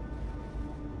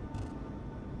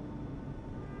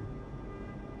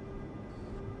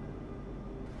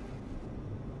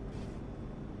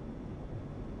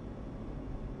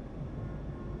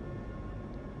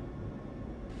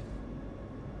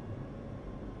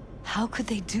 How could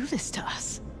they do this to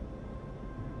us?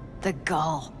 The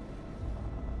Gull.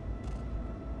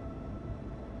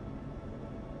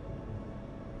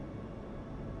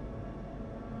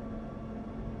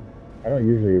 I don't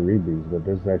usually read these, but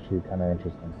this is actually kind of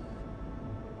interesting.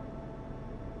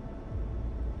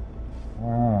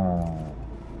 Ah.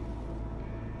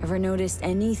 Ever noticed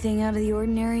anything out of the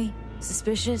ordinary?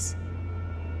 Suspicious?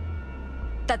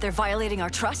 That they're violating our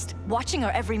trust? Watching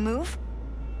our every move?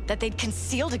 That they'd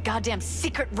concealed a goddamn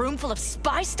secret room full of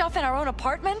spy stuff in our own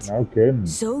apartment? No kidding.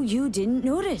 So you didn't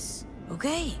notice.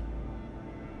 Okay.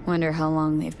 Wonder how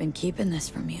long they've been keeping this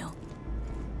from you.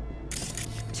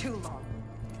 Too long.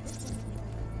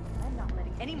 I'm not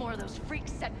letting any more of those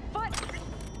freaks set foot.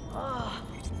 Ugh.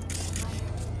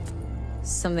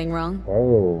 Something wrong?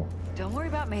 Oh. Don't worry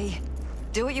about me.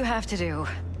 Do what you have to do.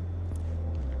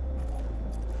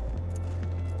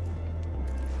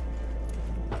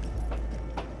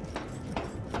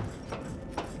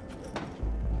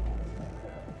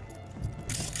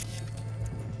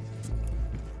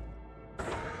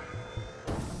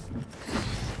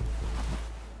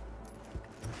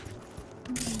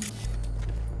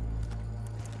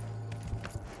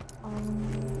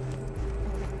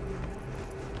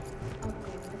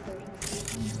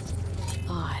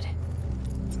 Odd.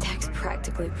 Tech's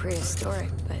practically prehistoric,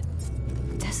 but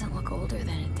it doesn't look older than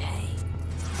a day.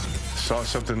 Saw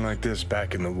something like this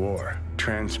back in the war.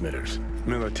 Transmitters.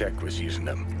 Militech was using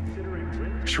them.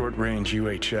 Short-range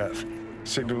UHF.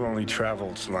 Signal only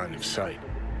travels line of sight,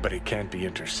 but it can't be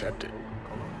intercepted.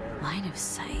 Line of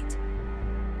sight.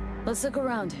 Let's look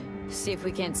around. See if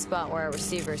we can't spot where our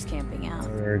receiver's camping out.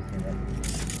 Right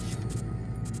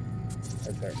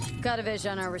there. Got a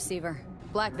vision on our receiver.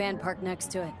 Black van parked next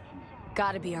to it.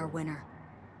 Gotta be our winner.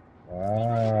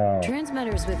 Wow.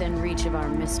 Transmitter's within reach of our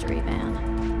mystery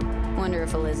van. Wonder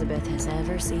if Elizabeth has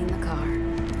ever seen the car.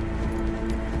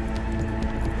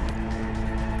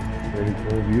 Pretty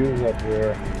cool views up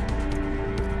here.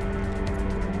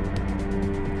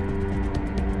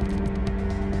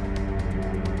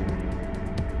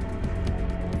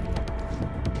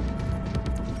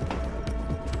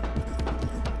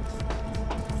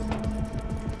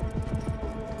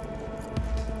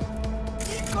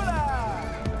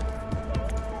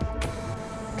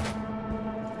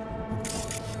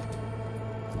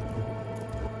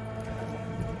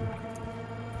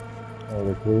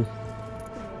 Other clues.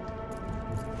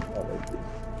 Other clues.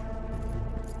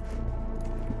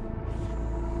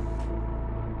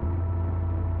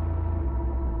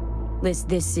 Liz,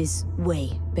 this is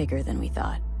way bigger than we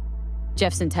thought.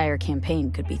 Jeff's entire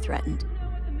campaign could be threatened.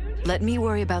 Let me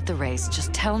worry about the race.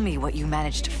 Just tell me what you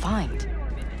managed to find.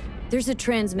 There's a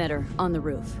transmitter on the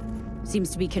roof. Seems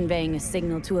to be conveying a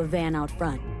signal to a van out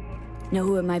front. Know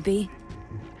who it might be?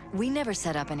 We never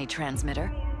set up any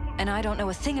transmitter. And I don't know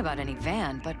a thing about any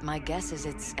van, but my guess is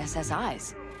it's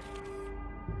SSI's.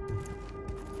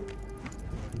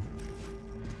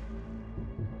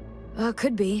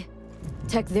 Could be.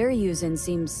 Tech they're using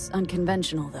seems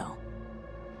unconventional, though.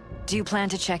 Do you plan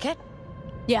to check it?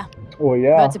 Yeah. Well,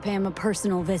 yeah. About to pay him a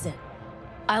personal visit.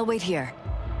 I'll wait here.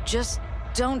 Just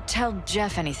don't tell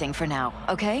Jeff anything for now,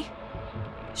 okay?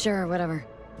 Sure, whatever.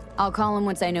 I'll call him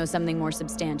once I know something more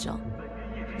substantial.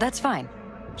 That's fine.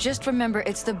 Just remember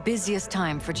it's the busiest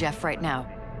time for Jeff right now.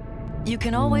 You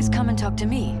can always come and talk to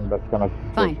me. That's kind of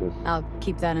fine. I'll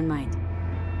keep that in mind.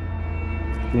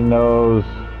 She knows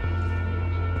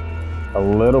a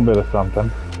little bit of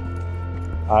something,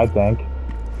 I think.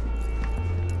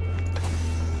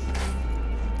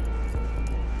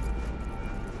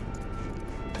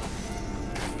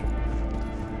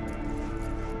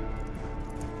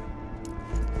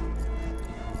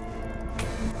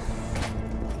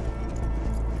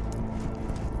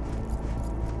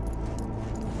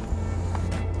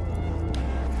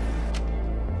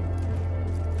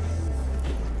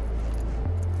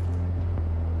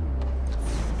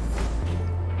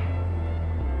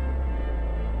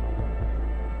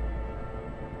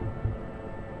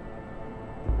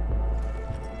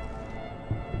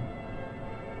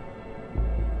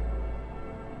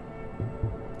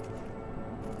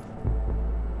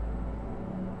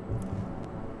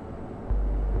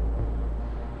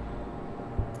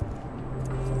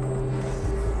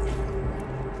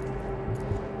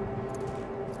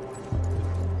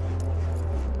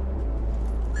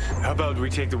 How about we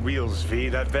take the wheels, V?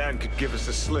 That van could give us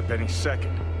a slip any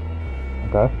second.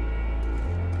 Okay.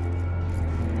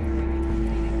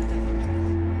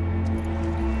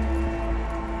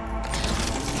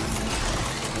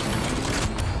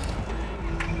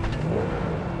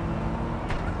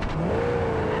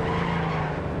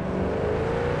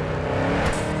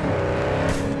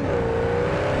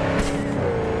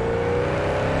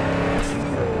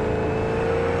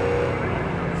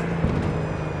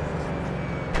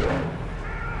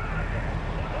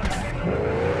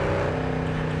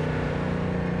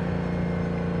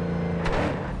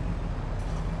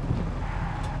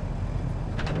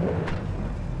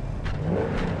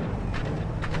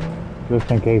 Just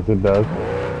in case it does.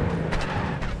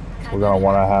 We're gonna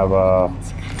want to have a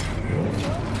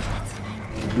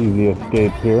easy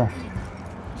escape here.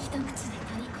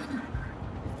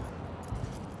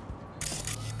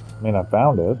 I mean, I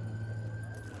found it.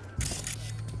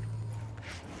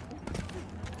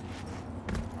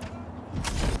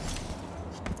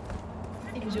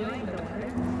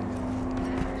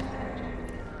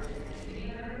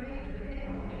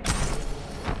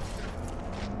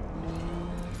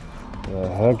 The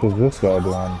heck is this guy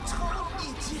doing?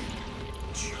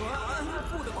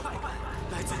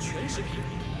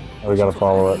 We gotta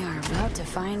follow it. We are about to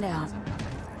find out.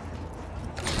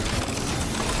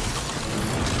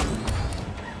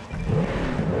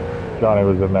 Johnny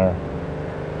was in there.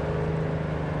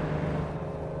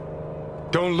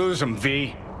 Don't lose him,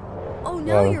 V. Oh,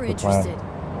 now you're interested.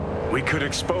 We could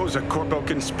expose a Corpo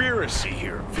conspiracy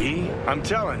here, V. I'm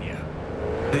telling you.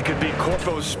 They could be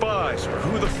Corpo's spies, or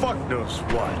who the fuck knows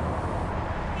what.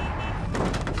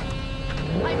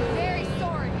 I'm very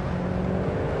sorry.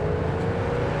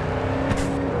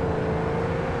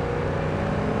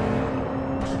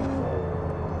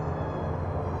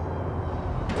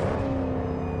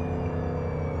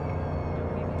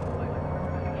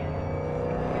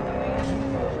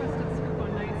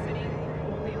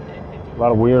 A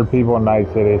lot of weird people in Night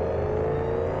City.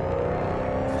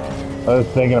 I was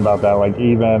thinking about that, like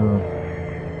even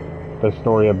the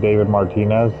story of David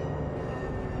Martinez,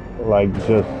 like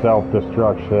just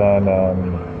self-destruction,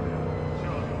 and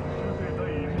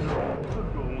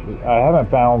I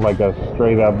haven't found like a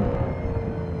straight up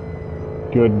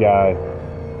good guy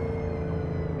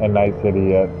in Night City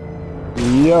yet.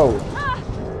 Yo!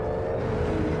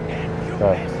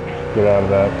 Okay, get out of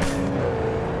that.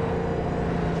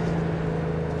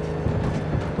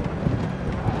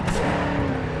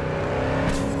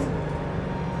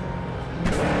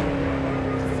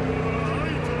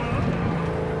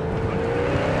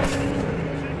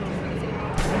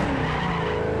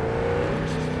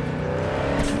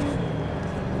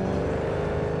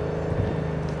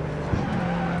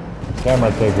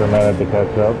 Camera takes a minute to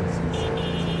catch up.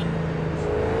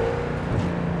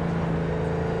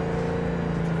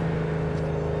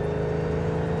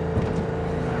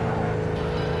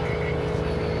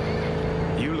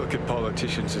 You look at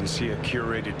politicians and see a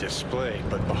curated display,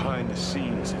 but behind the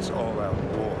scenes it's all-out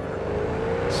war.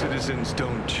 Citizens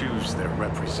don't choose their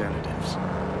representatives.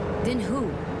 Then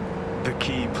who? The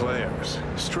key players,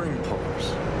 string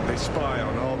pullers. They spy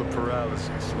on all the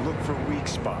Peralezes, look for weak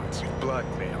spots,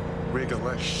 blackmail, rig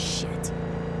elections. Shit.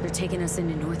 They're taking us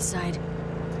into Northside.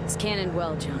 It's cannon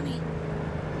well, Johnny.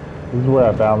 This is where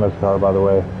I found this car, by the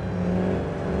way.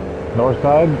 North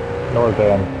side? North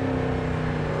end.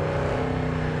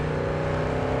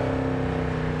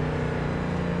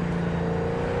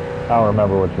 I don't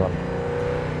remember which one.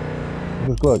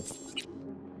 Just look.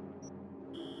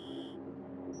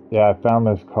 Yeah, I found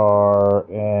this car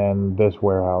in this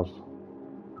warehouse.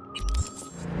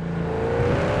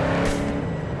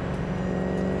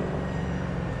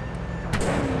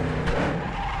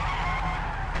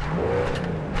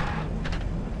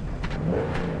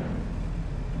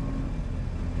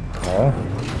 Okay.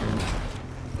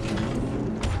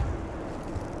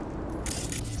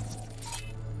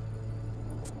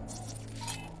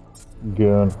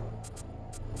 Goon.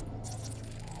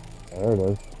 There it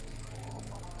is.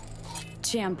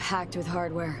 Jam-packed with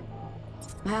hardware.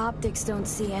 My optics don't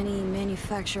see any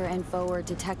manufacturer info or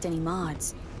detect any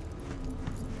mods.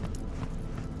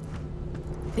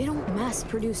 They don't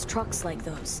mass-produce trucks like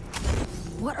those.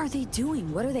 What are they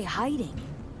doing? What are they hiding?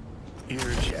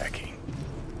 Earjacking.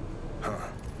 Huh.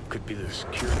 Could be the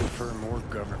security firm or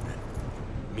government.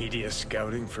 Media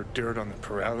scouting for dirt on the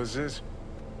Peralezes?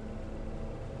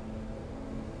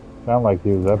 Sound like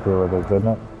he was up here with us, didn't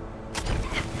it?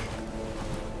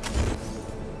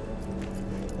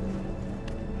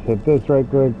 Hit this right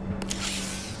quick.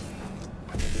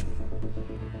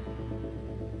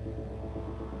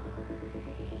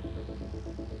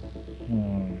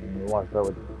 We want to start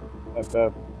with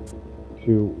FF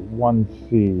to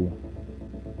 1C.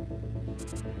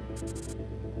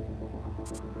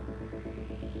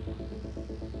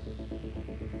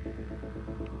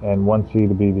 And 1C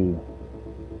to BD.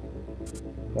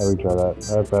 Yeah, we try that.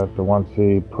 FF to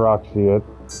 1C, proxy it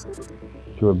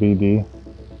to a BD.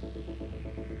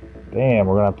 Damn,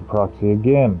 we're gonna have to proxy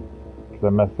again, because I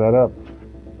messed that up.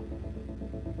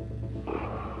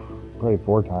 Probably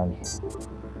 4 times.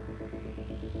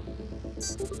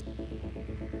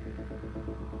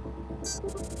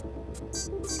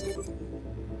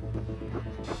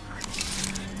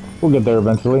 We'll get there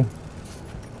eventually.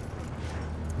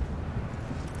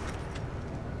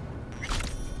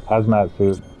 Hazmat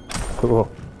suit. Cool.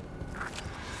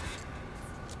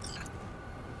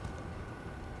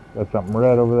 Got something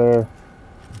red over there.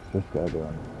 What's this guy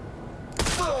doing?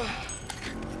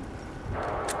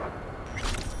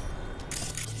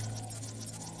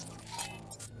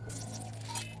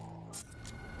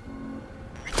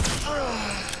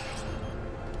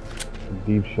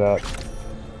 Deep shot.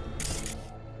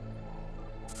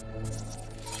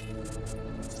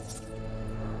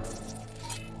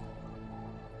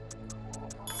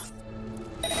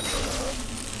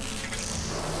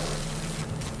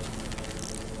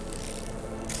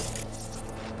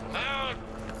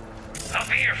 I'll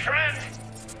be your friend.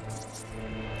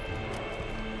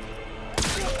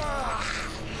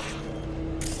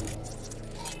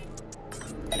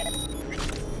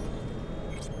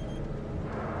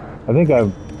 I think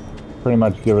I've pretty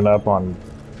much given up on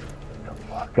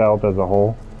stealth as a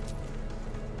whole.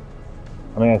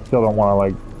 I mean, I still don't want to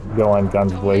like go in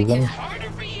guns blazing.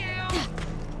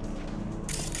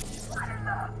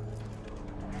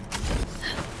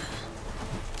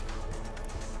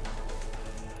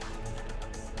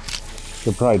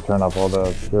 Should probably turn off all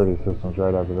the security systems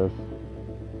right after this.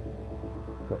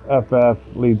 So FF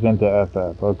leads into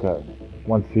FF. Okay.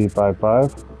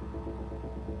 1C55.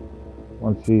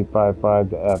 1C55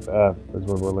 to FF is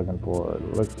what we're looking for.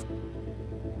 It looks.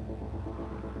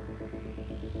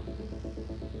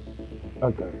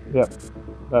 Okay. Yep.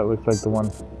 That looks like the one.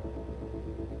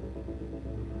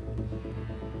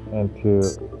 And to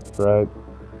right.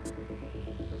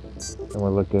 And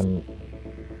we're looking.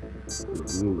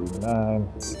 9.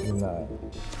 This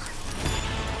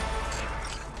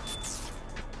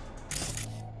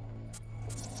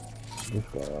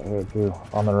guy right here too.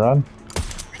 On the run.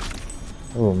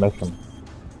 Ooh, missed him.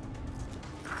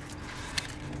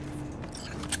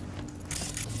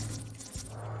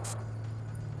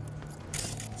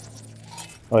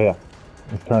 Oh yeah.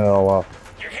 Let's turn it all off.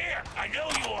 You're here. I know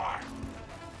you are.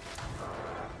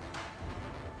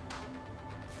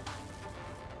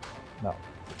 No,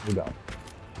 we don't.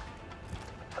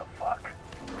 The fuck?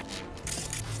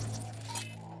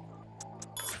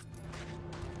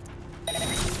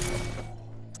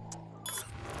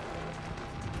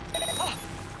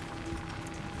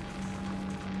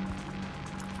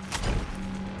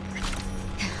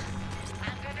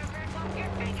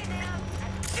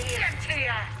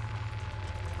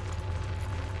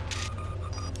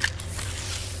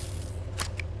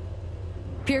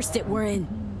 pierced it, we're in.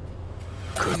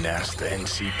 Couldn't ask the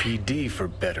NCPD for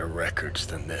better records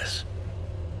than this.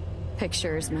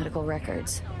 Pictures, medical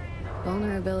records.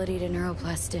 Vulnerability to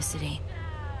neuroplasticity.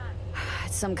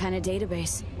 It's some kind of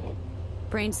database.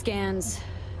 Brain scans,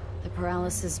 the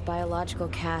paralysis biological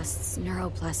casts,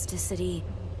 neuroplasticity.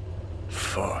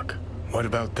 Fuck. What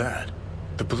about that?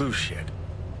 The blue shit.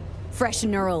 Fresh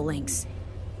neural links.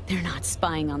 They're not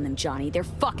spying on them, Johnny. They're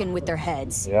fucking with their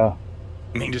heads. Yeah.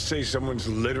 Mean to say someone's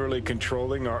literally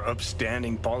controlling our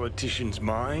upstanding politicians'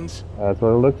 minds? That's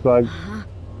what it looks like.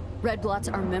 Red blots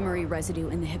are memory residue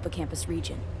in the hippocampus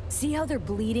region. See how they're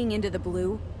bleeding into the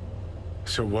blue?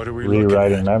 So what are we looking at?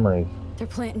 Rewriting memories. They're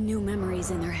planting new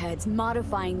memories in their heads,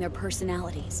 modifying their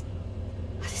personalities.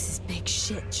 This is big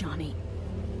shit, Johnny.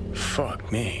 Fuck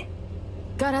me.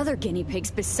 Got other guinea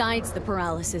pigs besides the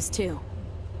paralysis, too.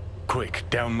 Quick,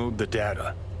 download the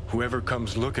data. Whoever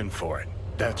comes looking for it,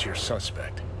 that's your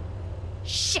suspect.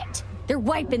 Shit! They're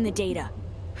wiping the data.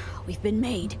 We've been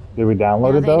made. Did we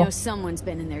download now it, though? They know someone's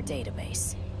been in their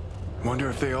database. Wonder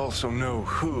if they also know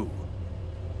who.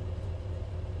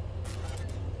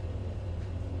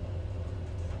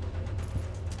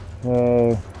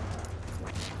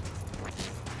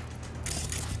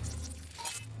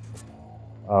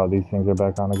 Oh, these things are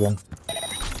back on again.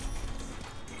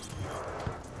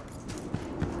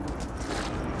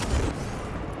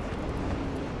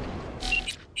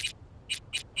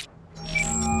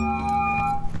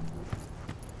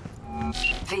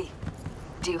 V,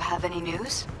 do you have any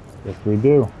news? Yes, we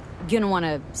do. You're gonna want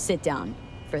to sit down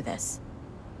for this.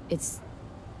 It's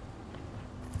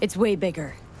way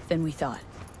bigger than we thought.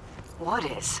 What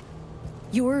is?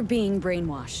 You're being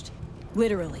brainwashed.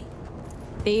 Literally.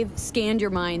 They've scanned your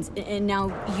minds and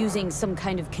now using some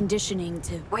kind of conditioning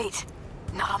to... Wait,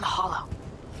 not on the holo.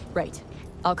 Right.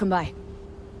 I'll come by.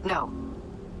 No.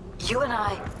 You and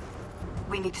I,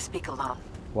 we need to speak alone.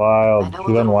 Wild. I know She a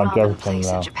doesn't little want ramen Jefferson place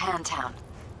now. in Japantown.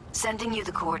 Sending you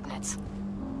the coordinates.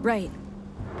 Right.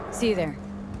 See you there.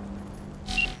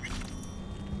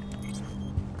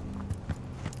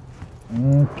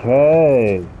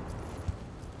 Okay.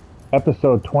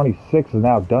 Episode 26 is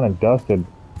now done and dusted.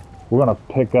 We're going to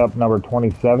pick up number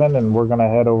 27 and we're going to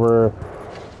head over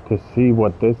to see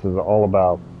what this is all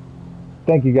about.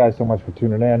 Thank you guys so much for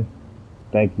tuning in.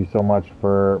 Thank you so much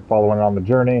for following on the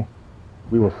journey.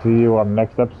 We will see you on the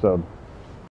next episode.